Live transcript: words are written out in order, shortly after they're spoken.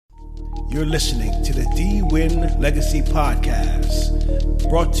You're listening to the D-Win Legacy Podcast,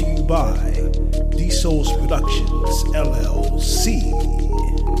 brought to you by D-Souls Productions, LLC.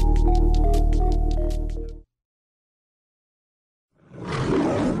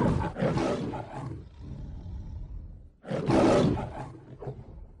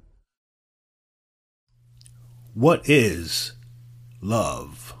 What is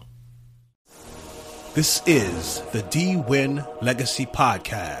love? This is the D-Win Legacy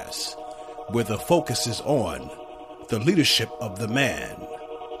Podcast, where the focus is on the leadership of the man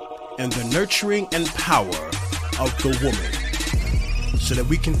and the nurturing and power of the woman, so that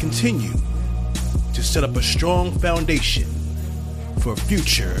we can continue to set up a strong foundation for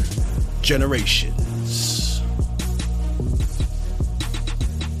future generations.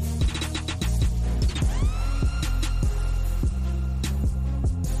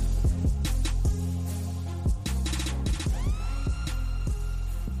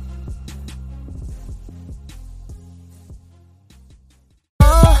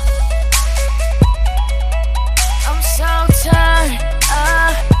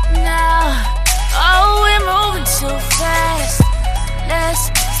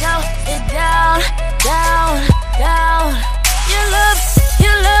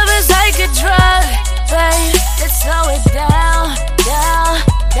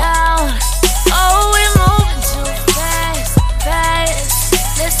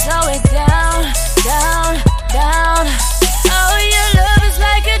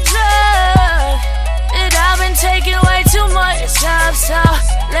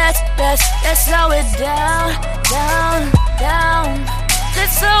 Let's slow it down.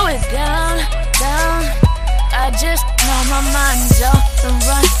 Let's slow it down. I just know my mind's off and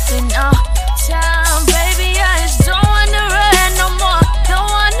running all time. Baby, I just don't wanna run no more. Don't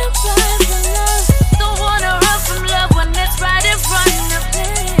wanna run from love. Don't wanna run from love when it's right in front of me.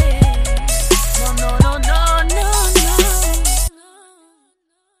 No.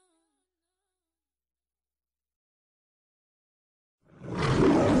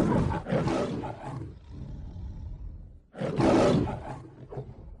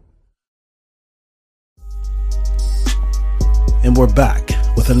 And we're back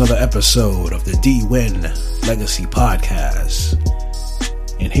with another episode of the D-Win Legacy Podcast.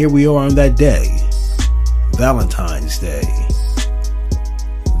 And here we are on that day, Valentine's Day.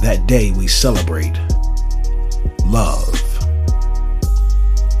 That day we celebrate love.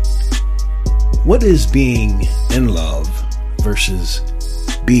 What is being in love versus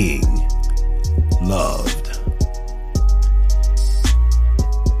being loved?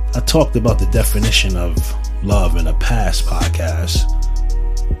 I talked about the definition of love in a past podcast.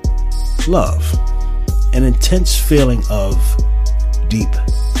 Love, an intense feeling of deep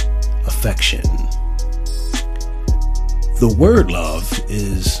affection. The word love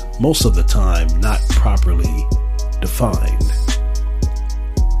is most of the time not properly defined.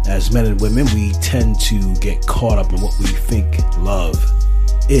 As men and women, we tend to get caught up in what we think love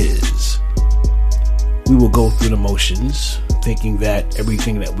is. We will go through the motions, thinking that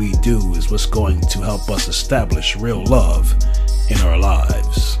everything that we do is what's going to help us establish real love in our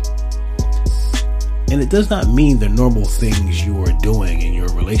lives. And it does not mean the normal things you are doing in your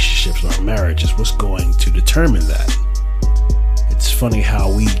relationships or marriage is what's going to determine that. It's funny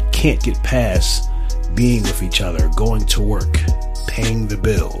how we can't get past being with each other, going to work, paying the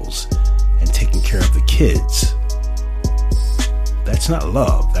bills, and taking care of the kids. That's not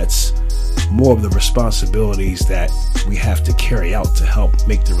love. That's more of the responsibilities that we have to carry out to help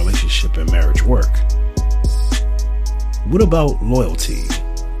make the relationship and marriage work. What about loyalty,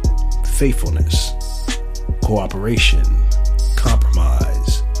 faithfulness, cooperation,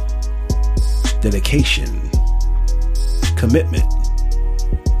 compromise, dedication, commitment,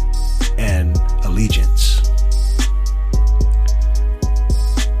 and allegiance?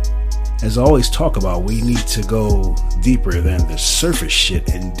 As I always talk about, we need to go deeper than the surface shit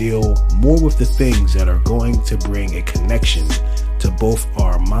and deal more with the things that are going to bring a connection to both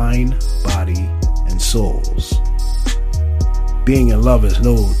our mind, body, and souls. Being in love is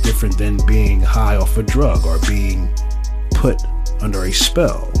no different than being high off a drug or being put under a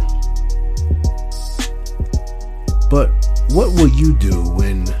spell. But what will you do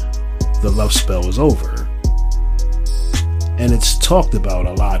when the love spell is over? And it's talked about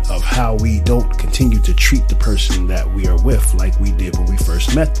a lot of how we don't continue to treat the person that we are with like we did when we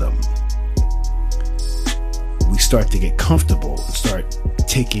first met them. We start to get comfortable and start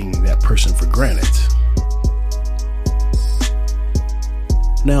taking that person for granted.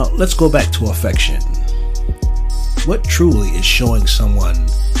 Now, let's go back to affection. What truly is showing someone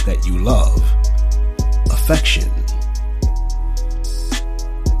that you love affection?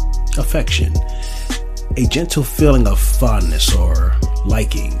 affection? A gentle feeling of fondness or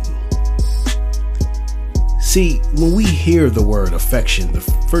liking. See, when we hear the word affection, the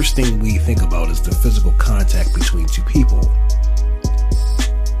first thing we think about is the physical contact between two people.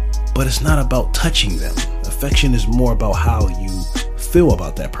 But it's not about touching them. Affection is more about how you feel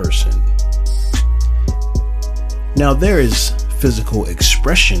about that person. Now, there is physical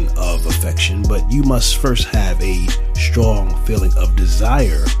expression of affection, but you must first have a strong feeling of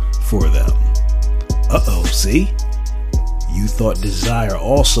desire for them. See? You thought desire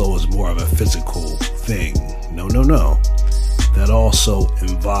also was more of a physical thing. No. That also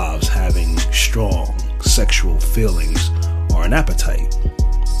involves having strong sexual feelings or an appetite.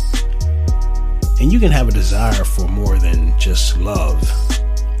 And you can have a desire for more than just love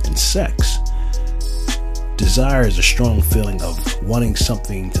and sex. Desire is a strong feeling of wanting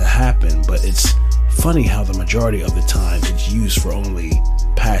something to happen, but it's funny how the majority of the time it's used for only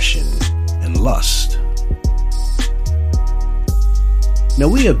passion and lust. Now,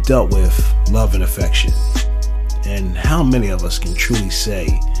 we have dealt with love and affection, and how many of us can truly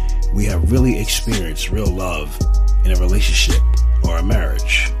say we have really experienced real love in a relationship or a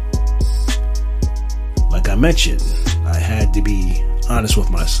marriage? Like I mentioned, I had to be honest with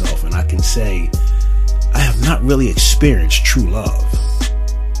myself, and I can say I have not really experienced true love.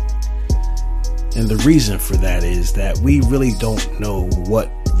 And the reason for that is that we really don't know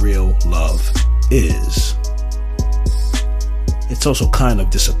what real love is. It's also kind of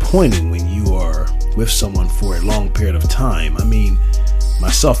disappointing when you are with someone for a long period of time. I mean,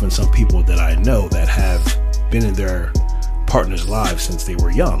 myself and some people that I know that have been in their partner's lives since they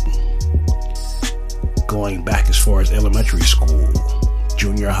were young. Going back as far as elementary school,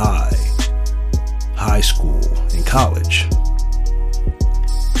 junior high, high school, and college.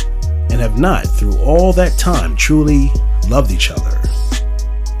 And have not, through all that time, truly loved each other.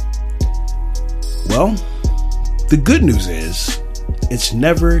 Well, the good news is, it's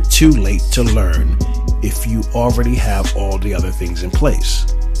never too late to learn if you already have all the other things in place.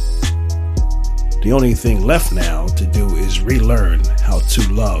 The only thing left now to do is relearn how to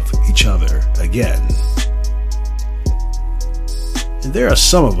love each other again. And there are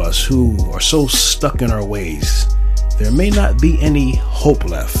some of us who are so stuck in our ways, there may not be any hope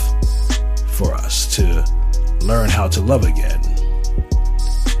left for us to learn how to love again.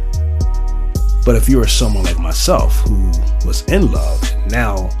 But if you are someone like myself who was in love, and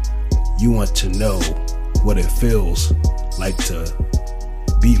now you want to know what it feels like to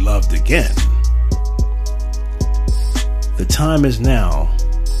be loved again, the time is now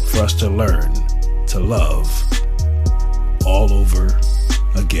for us to learn to love all over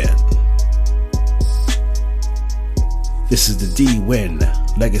again. This is the D-Win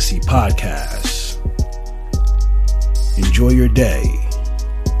Legacy Podcast. Enjoy your day.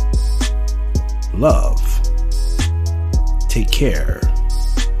 Love, take care,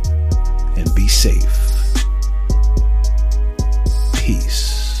 and be safe. Peace.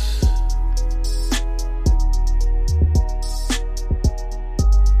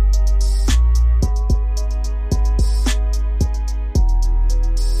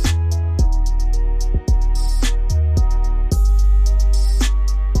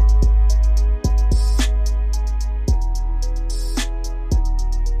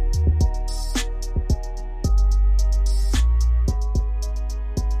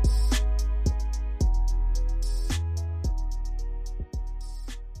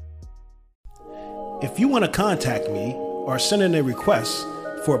 If you want to contact me or send in a request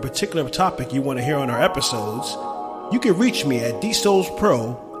for a particular topic you want to hear on our episodes, you can reach me at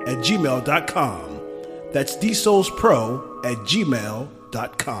dsoulspro@gmail.com. That's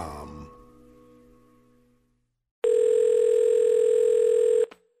dsoulspro@gmail.com.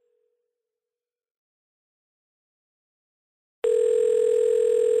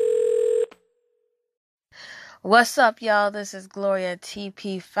 What's up, y'all? This is Gloria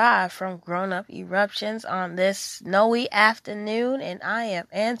TP5 from Grown Up Eruptions on this snowy afternoon, and I am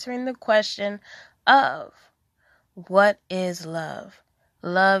answering the question of what is love?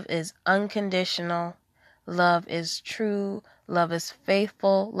 Love is unconditional. Love is true. Love is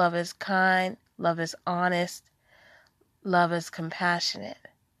faithful. Love is kind. Love is honest. Love is compassionate.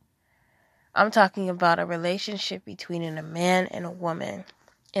 I'm talking about a relationship between a man and a woman.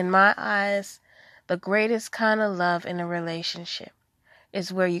 In my eyes, the greatest kind of love in a relationship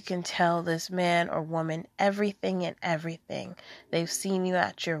is where you can tell this man or woman everything and everything. They've seen you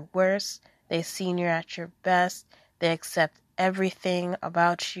at your worst. They've seen you at your best. They accept everything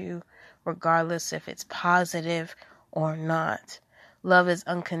about you, regardless if it's positive or not. Love is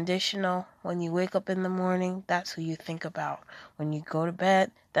unconditional. When you wake up in the morning, that's who you think about. When you go to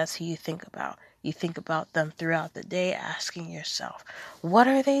bed, that's who you think about. You think about them throughout the day, asking yourself, what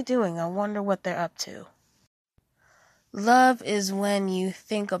are they doing? I wonder what they're up to. Love is when you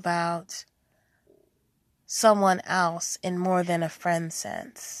think about someone else in more than a friend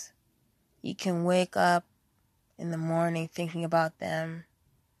sense. You can wake up in the morning thinking about them.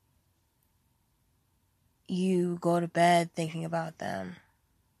 You go to bed thinking about them.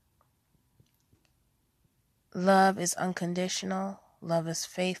 Love is unconditional. Love is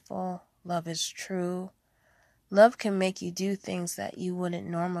faithful. Love is true. Love can make you do things that you wouldn't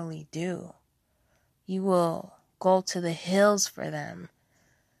normally do. You will go to the hills for them.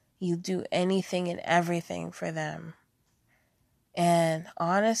 You do anything and everything for them. And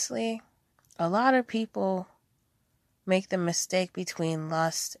honestly, a lot of people make the mistake between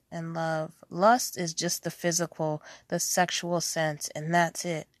lust and love. Lust is just the physical, the sexual sense, and that's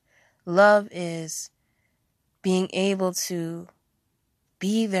it. Love is being able to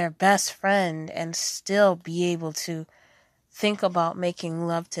be their best friend and still be able to think about making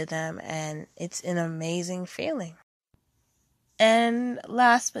love to them, and it's an amazing feeling. And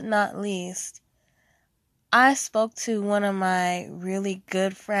last but not least, I spoke to one of my really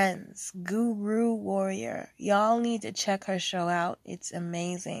good friends, Guru Warrior. Y'all need to check her show out. It's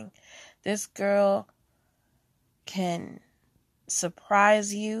amazing. This girl can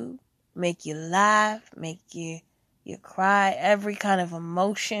surprise you, make you laugh, make you cry, every kind of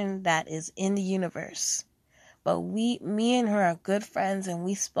emotion that is in the universe. But me and her are good friends, and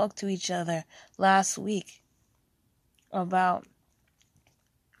we spoke to each other last week about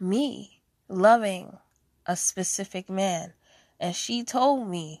me loving a specific man. And she told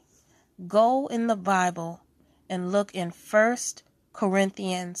me, go in the Bible and look in 1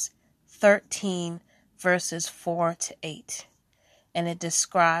 Corinthians 13 verses 4-8. And it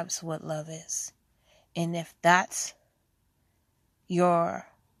describes what love is. And if that's your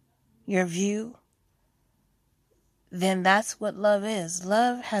view, then that's what love is.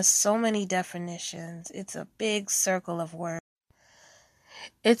 Love has so many definitions. It's a big circle of words.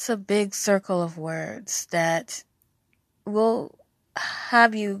 It's a big circle of words that will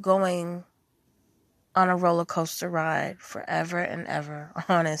have you going on a roller coaster ride forever and ever,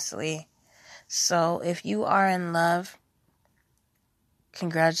 honestly. So if you are in love,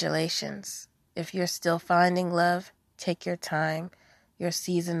 congratulations. If you're still finding love, take your time. Your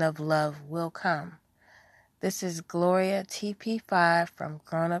season of love will come. This is Gloria TP5 from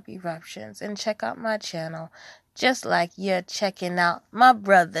Grown Up Eruptions, and check out my channel just like you're checking out my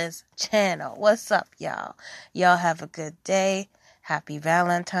brother's channel. What's up, y'all? Y'all have a good day. Happy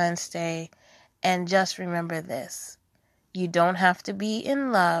Valentine's Day. And just remember this. You don't have to be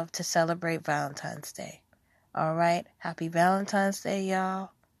in love to celebrate Valentine's Day. All right? Happy Valentine's Day,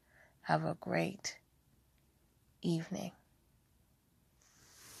 y'all. Have a great evening.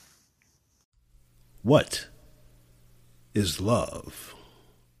 What is love?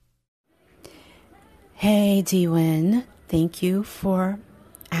 Hey, Dwayne. Thank you for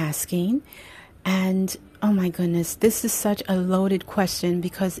asking. And oh my goodness, this is such a loaded question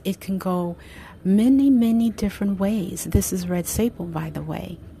because it can go many, many different ways. This is Red Sable, by the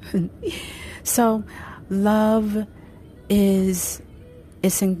way. So, love it's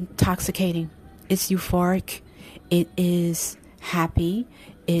intoxicating. It's euphoric. It is happy.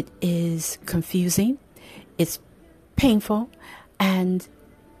 It is confusing. It's painful. And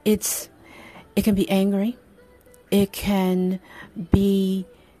it can be angry. It can be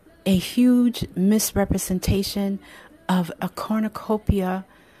a huge misrepresentation of a cornucopia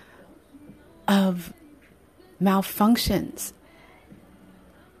of malfunctions.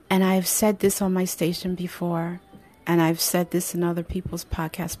 And I've said this on my station before, and I've said this in other people's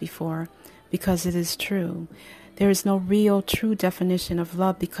podcasts before, because it is true. There is no real true definition of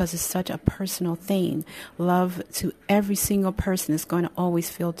love because it's such a personal thing. Love to every single person is going to always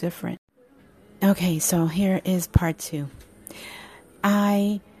feel different. Okay, so here is part 2.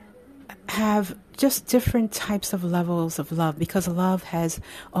 I have just different types of levels of love because love has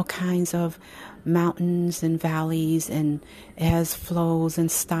all kinds of mountains and valleys, and it has flows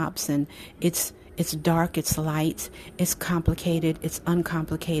and stops, and it's dark, it's light, it's complicated, it's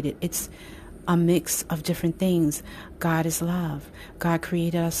uncomplicated, it's a mix of different things. God is love. God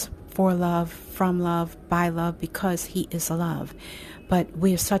created us for love, from love, by love, because He is love. But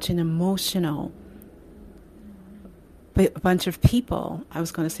we are such an emotional bunch of people. I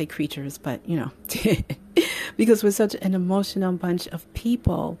was going to say creatures, but because we're such an emotional bunch of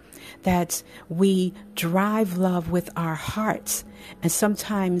people that we drive love with our hearts. And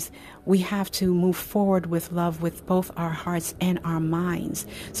sometimes we have to move forward with love with both our hearts and our minds.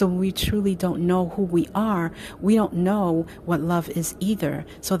 So when we truly don't know who we are, we don't know what love is either.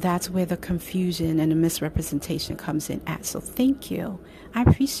 So that's where the confusion and the misrepresentation comes in at. So thank you. I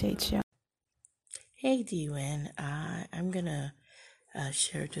appreciate you. Hey, D-Win. I'm going to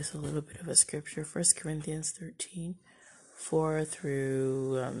share just a little bit of a scripture. 1 Corinthians 13, 4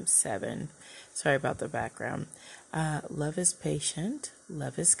 through 7. Sorry about the background. Love is patient.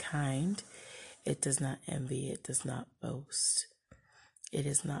 Love is kind. It does not envy. It does not boast. It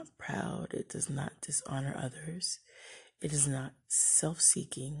is not proud. It does not dishonor others. It is not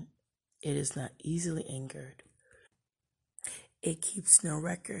self-seeking. It is not easily angered. It keeps no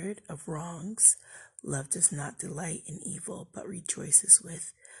record of wrongs. Love does not delight in evil, but rejoices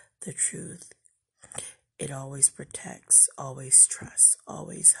with the truth. It always protects, always trusts,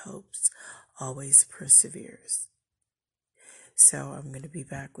 always hopes, always perseveres. So I'm going to be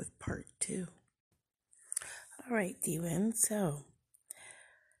back with part 2. All right, D-Win. So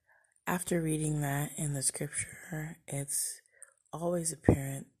after reading that in the scripture, it's always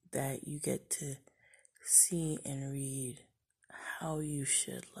apparent that you get to see and read how you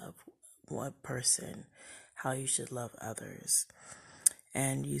should love one person, how you should love others.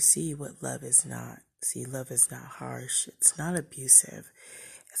 And you see what love is not. See, love is not harsh. It's not abusive.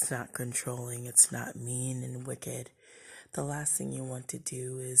 It's not controlling. It's not mean and wicked. The last thing you want to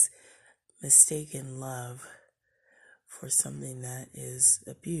do is mistaken love for something that is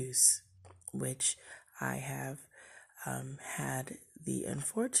abuse, which I have had the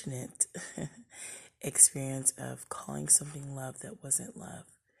unfortunate experience of calling something love that wasn't love.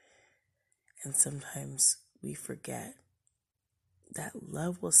 And sometimes we forget that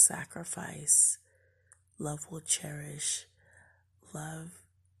love will sacrifice, love will cherish, love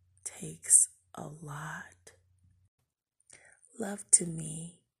takes a lot. Love to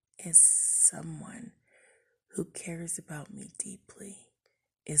me is someone who cares about me deeply,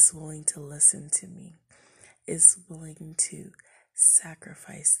 is willing to listen to me, is willing to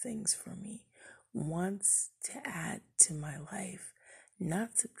sacrifice things for me, wants to add to my life,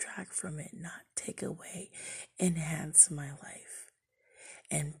 not subtract from it, not take away, enhance my life,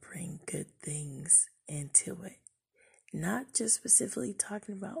 and bring good things into it. Not just specifically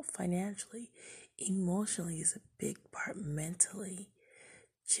talking about financially, emotionally is a big part, mentally.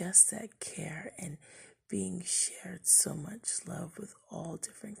 Just that care and being shared so much love with all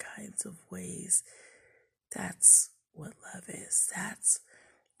different kinds of ways. That's what love is. That's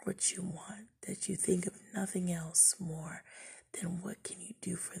what you want, that you think of nothing else more than what can you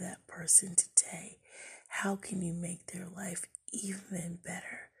do for that person today? How can you make their life even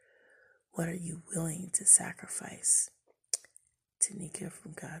better? What are you willing to sacrifice? Tanika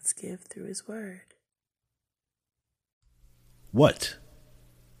from God's gift through His Word. What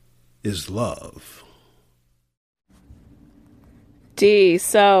is love? D,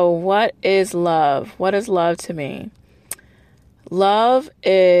 so what is love? What is love to me? Love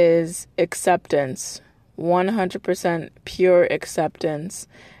is acceptance, 100% pure acceptance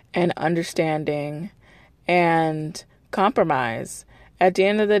and understanding and compromise. At the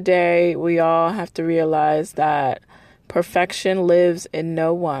end of the day, we all have to realize that perfection lives in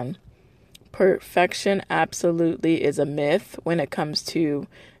no one. Perfection absolutely is a myth when it comes to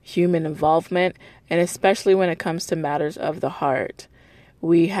human involvement, and especially when it comes to matters of the heart.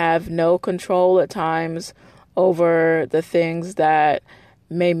 We have no control at times over the things that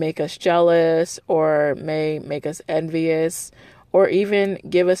may make us jealous or may make us envious or even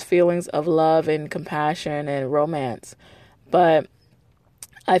give us feelings of love and compassion and romance. But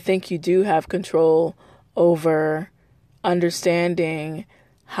I think you do have control over understanding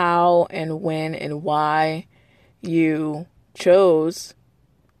how and when and why you chose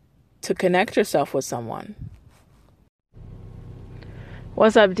to connect yourself with someone.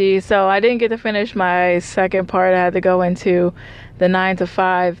 What's up, D? So I didn't get to finish my second part. I had to go into the 9 to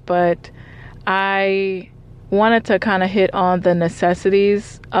 5, but I wanted to kind of hit on the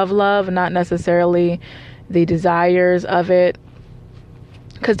necessities of love, not necessarily the desires of it.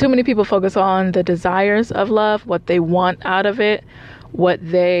 Because too many people focus on the desires of love, what they want out of it, what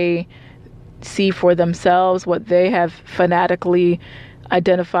they see for themselves, what they have fanatically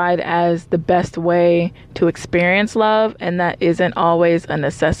identified as the best way to experience love, and that isn't always a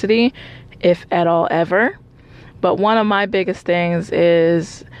necessity, if at all ever. But one of my biggest things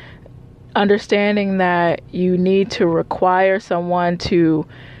is understanding that you need to require someone to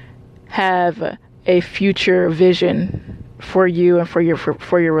have a future vision for you and for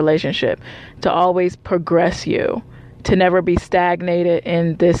your relationship. to always progress you, to never be stagnated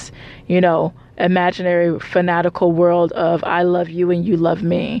in this, imaginary fanatical world of I love you and you love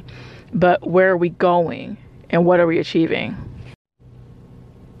me. But where are we going and what are we achieving?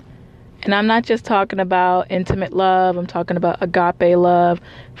 And I'm not just talking about intimate love. I'm talking about agape love,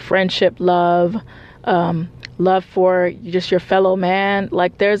 friendship love, love for just your fellow man.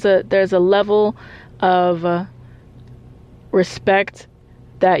 Like there's a level of respect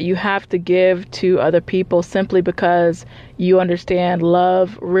that you have to give to other people simply because you understand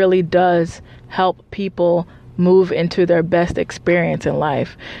love really does help people move into their best experience in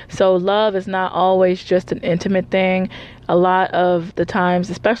life. So love is not always just an intimate thing. A lot of the times,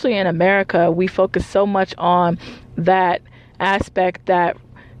 especially in America, we focus so much on that aspect, that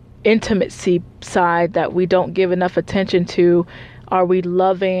intimacy side, that we don't give enough attention to. Are we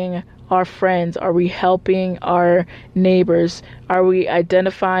loving our friends? Are we helping our neighbors? Are we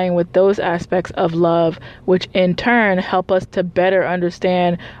identifying with those aspects of love, which in turn help us to better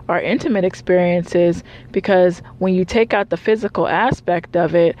understand our intimate experiences? Because when you take out the physical aspect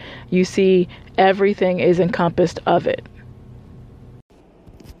of it, you see everything is encompassed of it.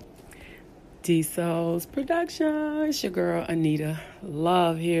 D-Souls Production. It's your girl Anita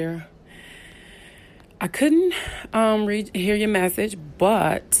Love here. I couldn't hear your message,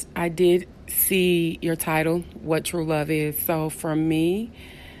 but I did see your title, What True Love Is. So for me,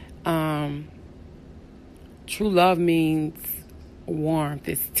 true love means warmth,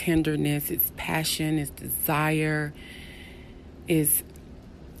 it's tenderness, it's passion, it's desire, it's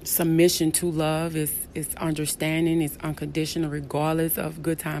submission to love, it's understanding, it's unconditional regardless of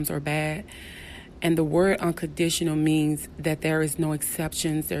good times or bad. And the word unconditional means that there is no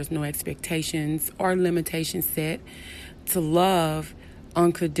exceptions, there's no expectations or limitations set. To love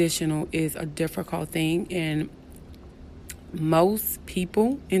unconditional is a difficult thing, and most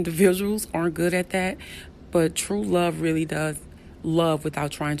people, individuals, aren't good at that. But true love really does love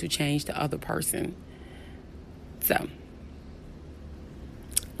without trying to change the other person. So,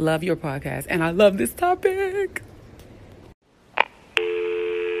 love your podcast, and I love this topic.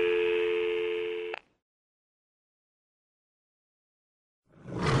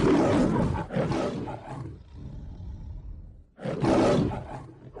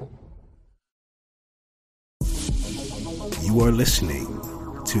 You are listening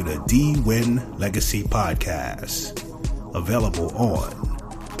to the D-Win Legacy Podcast, available on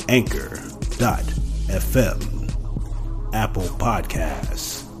Anchor.fm, Apple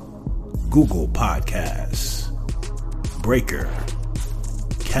Podcasts, Google Podcasts, Breaker,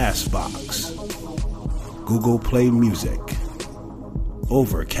 Castbox, Google Play Music,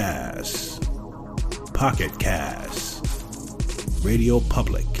 Overcast, Pocket Cast, Radio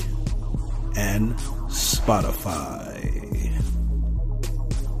Public, and Spotify.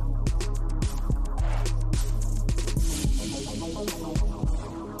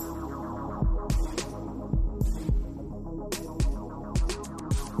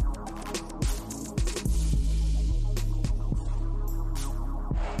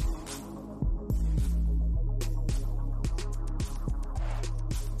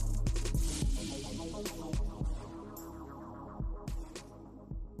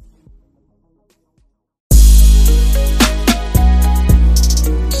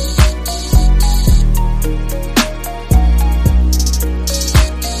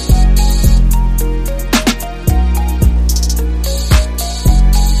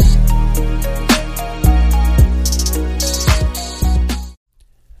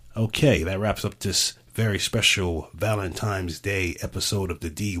 Okay, that wraps up this very special Valentine's Day episode of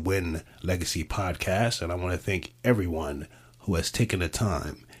the D-Win Legacy Podcast, and I want to thank everyone who has taken the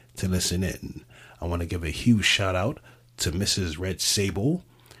time to listen in. I want to give a huge shout out to Mrs. Red Sable,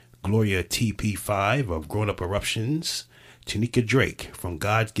 Gloria TP5 of Grown Up Eruptions, Tanika Drake from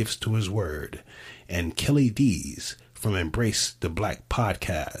God Gifts to His Word, and Kelly Dees from Embrace the Black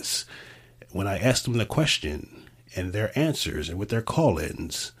Podcast. When I asked them the question and their answers and with their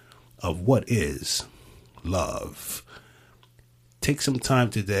call-ins of what is love, take some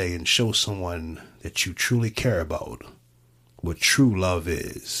time today and show someone that you truly care about what true love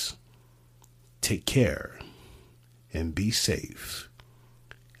is. Take care and be safe.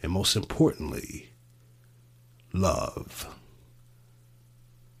 And most importantly, love.